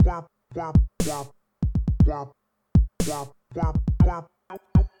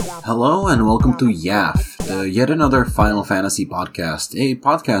Hello and welcome to YAF, yet another Final Fantasy podcast, a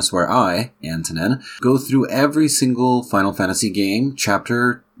podcast where I, Antonin, go through every single Final Fantasy game,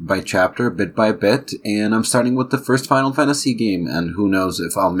 chapter by chapter, bit by bit, and I'm starting with the first Final Fantasy game, and who knows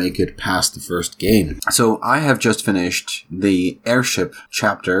if I'll make it past the first game. So I have just finished the airship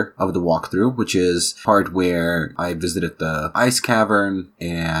chapter of the walkthrough, which is part where I visited the ice cavern,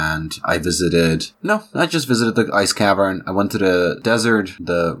 and I just visited the ice cavern. I went to the desert,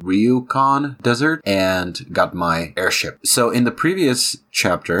 the Ryukon desert, and got my airship. So in the previous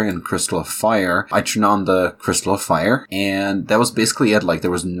chapter, in Crystal of Fire, I turned on the Crystal of Fire, and that was basically it. Like, there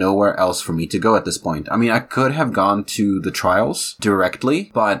was nowhere else for me to go at this point. I mean, I could have gone to the trials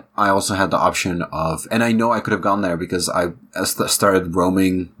directly, but I also had the option of, and I know I could have gone there because I started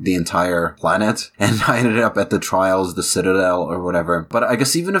roaming the entire planet, and I ended up at the trials, the Citadel, or whatever. But I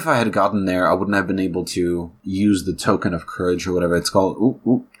guess even if I had gotten there, I wouldn't have been able to use the Token of Courage or whatever it's called.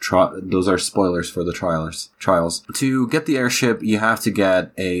 Those are spoilers for the trials. To get the airship, you have to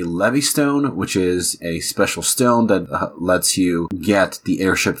get a Levy Stone, which is a special stone that lets you get the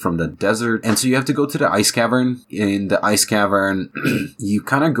airship from the desert. And so you have to go to the ice cavern. In the ice cavern, you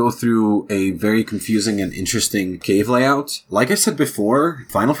kind of go through a very confusing and interesting cave layout. Like I said before,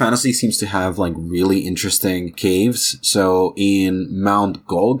 Final Fantasy seems to have like really interesting caves. So in Mount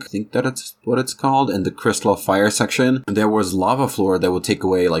Golg, I think that's what it's called, in the Crystal of Fire section, there was lava floor that would take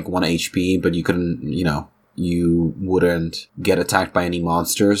away like 1 HP, but you couldn't, you wouldn't get attacked by any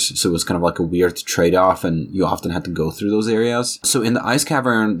monsters, so it was kind of like a weird trade-off, and you often had to go through those areas. So in the ice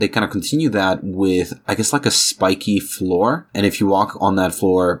cavern, they kind of continue that with, I guess, like a spiky floor, and if you walk on that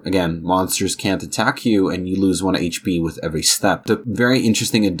floor, again, monsters can't attack you, and you lose 1 HP with every step. The very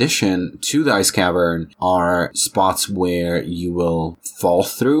interesting addition to the ice cavern are spots where you will fall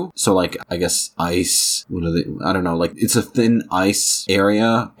through. So like, I guess ice, like it's a thin ice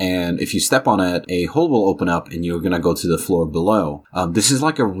area, and if you step on it, a hole will open up and you're gonna go to the floor below. This is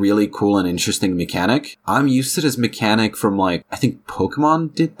like a really cool and interesting mechanic. I'm used to this mechanic from like, I think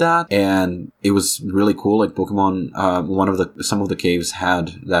Pokemon did that, and it was really cool. Like Pokemon, some of the caves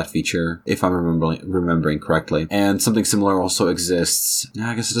had that feature, if I'm remembering correctly. And something similar also exists.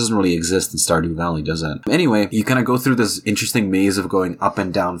 I guess it doesn't really exist in Stardew Valley, does it? Anyway, you kind of go through this interesting maze of going up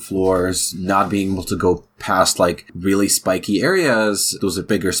and down floors, not being able to go past like really spiky areas. Those are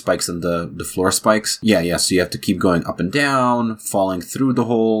bigger spikes than the floor spikes. Yeah. So you have to keep going up and down, falling through the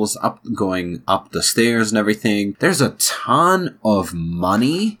holes, going up the stairs and everything. There's a ton of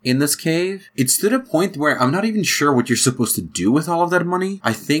money in this cave. It's to the point where I'm not even sure what you're supposed to do with all of that money.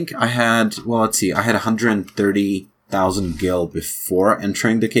 I think I had 130,000 gil before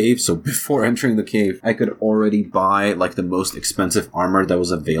entering the cave. So before entering the cave, I could already buy like the most expensive armor that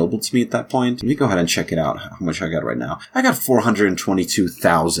was available to me at that point. Let me go ahead and check it out, how much I got right now. I got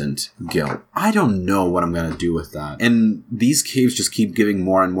 422,000 gil. I don't know what I'm going to do with that. And these caves just keep giving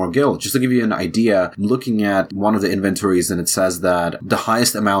more and more gil. Just to give you an idea, I'm looking at one of the inventories and it says that the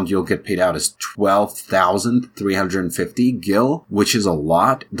highest amount you'll get paid out is 12,350 gil, which is a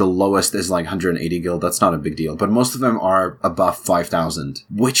lot. The lowest is like 180 gil. That's not a big deal, but most of them are above 5,000,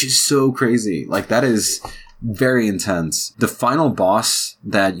 which is so crazy. Like, that is very intense. The final boss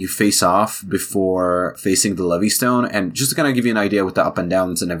that you face off before facing the Levy Stone, and just to kind of give you an idea with the up and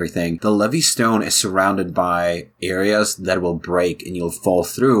downs and everything, the Levy Stone is surrounded by areas that will break and you'll fall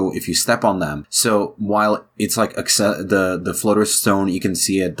through if you step on them. So while it's like the Floater Stone, you can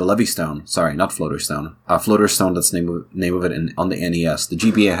see it, the Levy Stone, sorry, not Floater Stone, Floater Stone, that's the name of it on the NES. The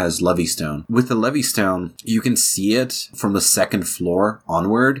GBA has Levy Stone. With the Levy Stone, you can see it from the second floor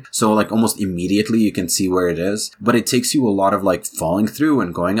onward. So like almost immediately you can see where it is, but it takes you a lot of like falling through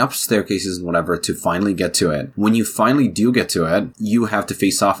and going up staircases and whatever to finally get to it. When you finally do get to it, you have to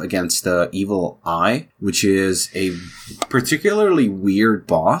face off against the Evil Eye, which is a particularly weird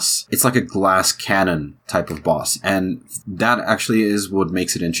boss. It's like a glass cannon type of boss, and that actually is what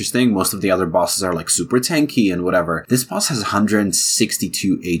makes it interesting. Most of the other bosses are like super tanky and whatever. This boss has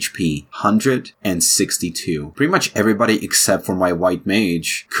 162 HP. 162. Pretty much everybody except for my white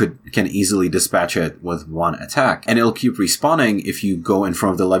mage can easily dispatch it with one attack, and it'll keep respawning if you go in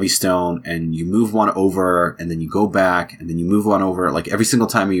front of the Levy Stone and you move one over and then you go back and then you move one over. Like every single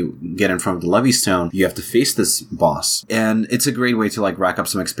time you get in front of the Levy Stone, you have to face this boss, and it's a great way to like rack up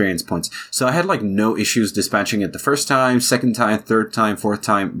some experience points. So I had like no issue choose dispatching it the first time, second time, third time, fourth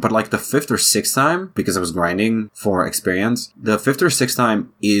time, but like the fifth or sixth time, because I was grinding for experience, the fifth or sixth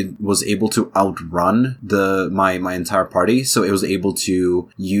time, it was able to outrun my entire party. So it was able to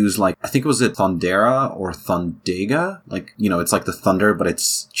use like, I think it was Thundera or Thundega. Like, you know, it's like the thunder, but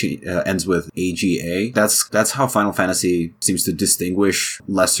it's ends with AGA. That's how Final Fantasy seems to distinguish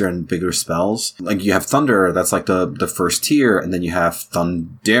lesser and bigger spells. Like you have Thunder, that's like the first tier, and then you have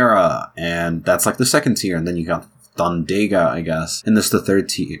Thundera, and that's like the second tier, and then you got Thundega, I guess, and this is the third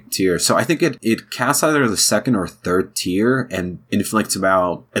tier. So I think it casts either the second or third tier and inflicts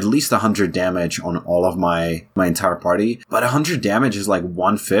about at least 100 damage on all of my entire party. But 100 damage is like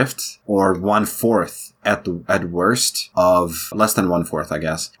 1/5 or 1/4 at worst of less than 1/4, I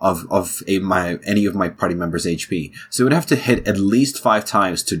guess, of any of my party members' HP. So it would have to hit at least 5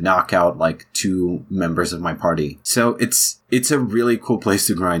 times to knock out like 2 members of my party. So it's a really cool place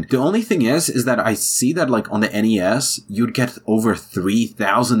to grind. The only thing is that I see that like on the NES, you'd get over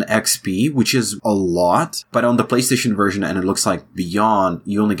 3,000 XP, which is a lot. But on the PlayStation version, and it looks like beyond,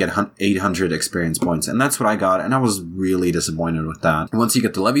 you only get 800 experience points. And that's what I got. And I was really disappointed with that. Once you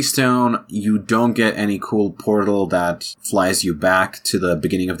get the Levy Stone, you don't get any cool portal that flies you back to the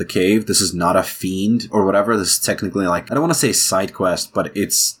beginning of the cave. This is not a fiend or whatever. This is technically like, I don't want to say side quest, but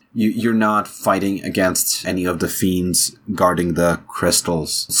it's, you're not fighting against any of the fiends guarding the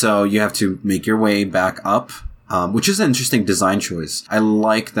crystals. So you have to make your way back up, which is an interesting design choice. I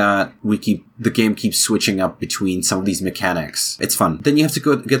like that the game keeps switching up between some of these mechanics. It's fun. Then you have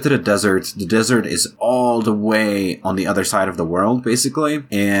to get to the desert. The desert is all the way on the other side of the world, basically.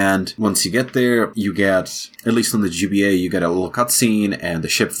 And once you get there, you get, at least on the GBA, you get a little cutscene and the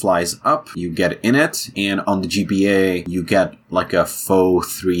ship flies up. You get in it. And on the GBA, you get like a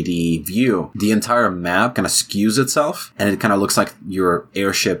faux 3D view. The entire map kind of skews itself and it kind of looks like your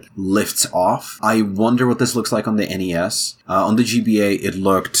airship lifts off. I wonder what this looks like on the NES. On the GBA, it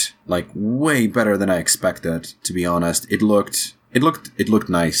looked like way better than I expected, to be honest. It looked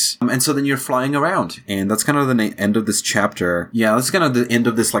nice. And so then you're flying around, and that's kind of the end of this chapter. Yeah, that's kind of the end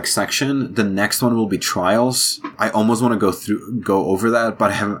of this like section. The next one will be Trials. I almost want to go over that,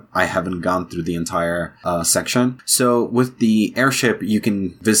 but I haven't gone through the entire section. So with the airship, you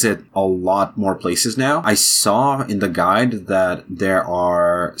can visit a lot more places now. I saw in the guide that there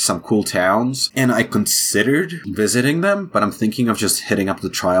are some cool towns, and I considered visiting them, but I'm thinking of just hitting up the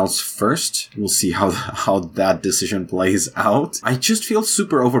Trials first. We'll see how that decision plays out. I just feel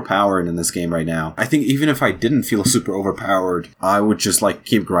super overpowered in this game right now. I think even if I didn't feel super overpowered, I would just like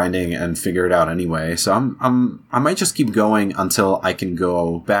keep grinding and figure it out anyway. So I might just keep going until I can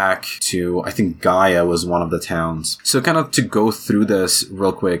go back to, I think Gaia was one of the towns. So kind of to go through this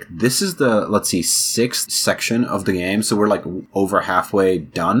real quick, this is the, let's see, 6th section of the game. So we're like over halfway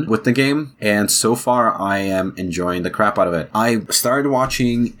done with the game. And so far I am enjoying the crap out of it. I started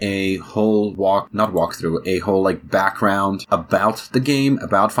watching a whole a whole like background about the game,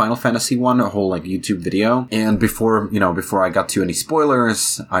 about Final Fantasy 1, a whole like YouTube video. And before I got to any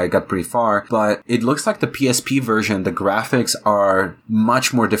spoilers, I got pretty far, but it looks like the PSP version, the graphics are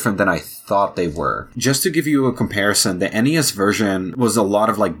much more different than I thought they were. Just to give you a comparison, the NES version was a lot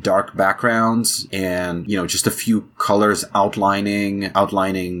of like dark backgrounds and, just a few colors outlining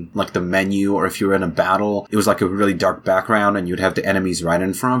like the menu, or if you were in a battle, it was like a really dark background and you'd have the enemies right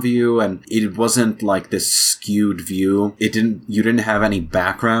in front of you, and it wasn't like this skewed view. You didn't have any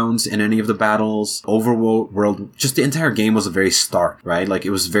backgrounds in any of the battles. Overworld, just the entire game was very stark, right? Like it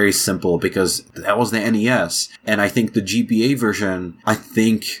was very simple because that was the NES. And I think the GBA version, I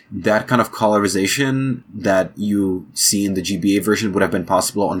think that kind of colorization that you see in the GBA version would have been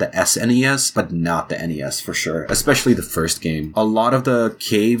possible on the SNES, but not the NES for sure. Especially the first game. A lot of the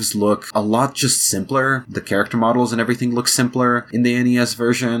caves look a lot just simpler. The character models and everything look simpler in the NES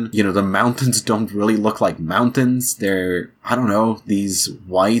version. The mountains don't really look like mountains. They're, I don't know, these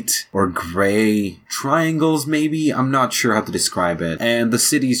white or gray triangles maybe? I'm not sure how to describe it. And the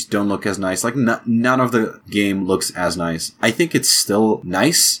cities don't look as nice. Like none of the game looks as nice. I think it's still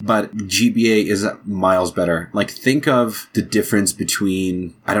nice, but GBA is miles better. Like think of the difference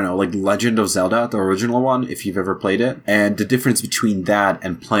between, I don't know, like Legend of Zelda, the original one, if you've ever played it, and the difference between that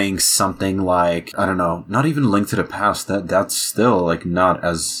and playing something like, I don't know, not even Link to the Past. That's still like not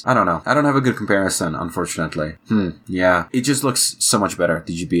as, I don't know. I don't have a good comparison, unfortunately. Yeah. it just looks so much better,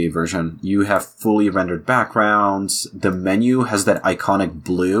 the GBA version. You have fully rendered backgrounds. The menu has that iconic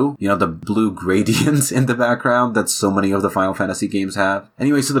blue, the blue gradients in the background that so many of the Final Fantasy games have.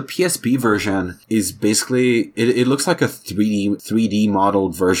 Anyway, so the PSP version is basically, it looks like a 3D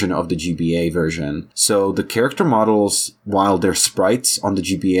modeled version of the GBA version. So the character models, while they're sprites on the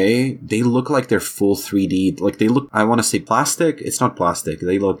GBA, they look like they're full 3D. Like they look, I want to say plastic. It's not plastic.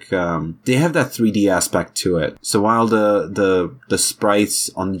 They look, they have that 3D aspect to it. So while the sprites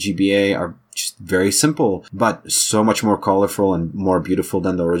on the GBA are just very simple, but so much more colorful and more beautiful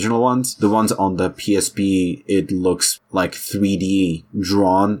than the original ones. The ones on the PSP, it looks like 3D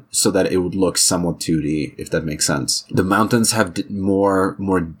drawn so that it would look somewhat 2D, if that makes sense. The mountains have more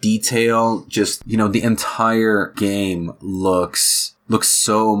detail. Just, the entire game looks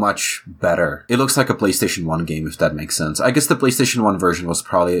so much better. It looks like a PlayStation 1 game, if that makes sense. I guess the PlayStation 1 version was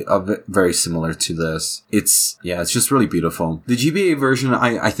probably very similar to this. It's just really beautiful. The GBA version,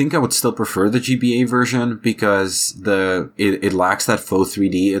 I think I would still prefer the GBA version because it lacks that faux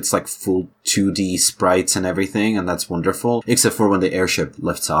 3D. It's like full 2D sprites and everything, and that's wonderful. Except for when the airship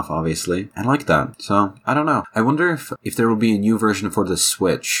lifts off, obviously. I like that. So, I don't know. I wonder if there will be a new version for the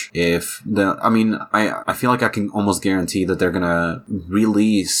Switch. I feel like I can almost guarantee that they're gonna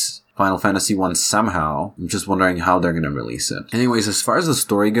release Final Fantasy 1 somehow. I'm just wondering how they're going to release it. Anyways, as far as the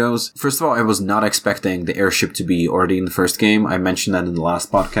story goes, first of all, I was not expecting the airship to be already in the first game. I mentioned that in the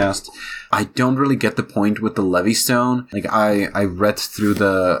last podcast. I don't really get the point with the Levystone. Like, I read through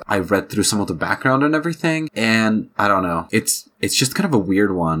some of the background and everything, and I don't know. It's just kind of a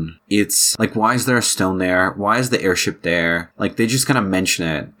weird one. It's like, why is there a stone there? Why is the airship there? Like, they just kind of mention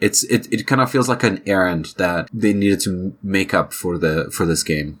it. It kind of feels like an errand that they needed to make up for this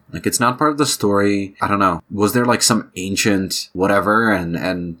game. Like, it's not part of the story. I don't know. Was there like some ancient whatever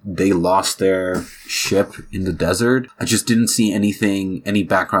and they lost their ship in the desert? I just didn't see any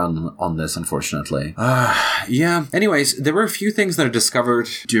background on this, unfortunately. Yeah. Anyways, there were a few things that I discovered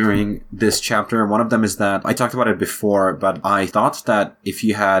during this chapter. One of them is that I talked about it before, but I thought that if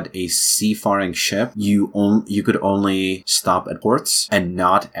you had a seafaring ship, you could only stop at ports and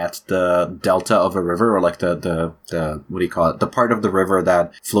not at the delta of a river, or like the what do you call it? The part of the river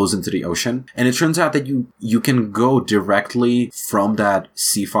that flows into the ocean. And it turns out that you can go directly from that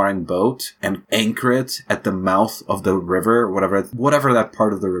seafaring boat and anchor it at the mouth of the river, whatever that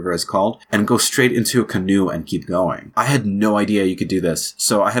part of the river is called, and go straight into a canoe and keep going. I had no idea you could do this,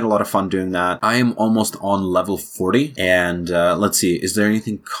 so I had a lot of fun doing that. I am almost on level 40, and let's see, is there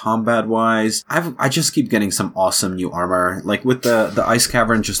anything combat-wise? I just keep getting some awesome new armor. Like with the ice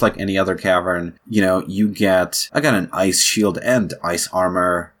cavern, just like any other cavern, I got an ice shield and ice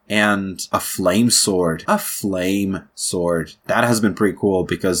armor. And a flame sword. That has been pretty cool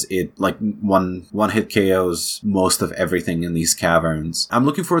because it like one hit KOs most of everything in these caverns. I'm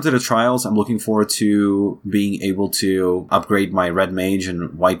looking forward to the trials. I'm looking forward to being able to upgrade my red mage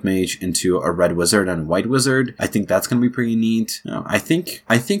and white mage into a red wizard and white wizard. I think that's going to be pretty neat. I think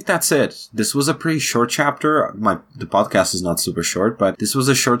that's it. This was a pretty short chapter. The podcast is not super short, but this was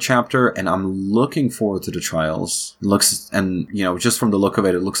a short chapter, and I'm looking forward to the trials. Just from the look of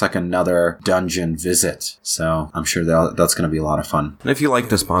it, it looks like another dungeon visit. So I'm sure that's going to be a lot of fun. And if you like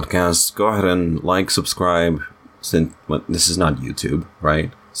this podcast, go ahead and subscribe. Since this is not YouTube,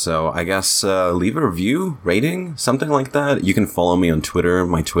 right? So I guess leave a review, rating, something like that. You can follow me on Twitter.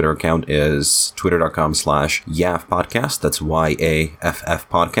 My Twitter account is twitter.com/YAF podcast. That's YAFF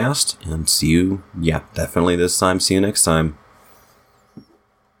podcast. And see you, definitely this time. See you next time.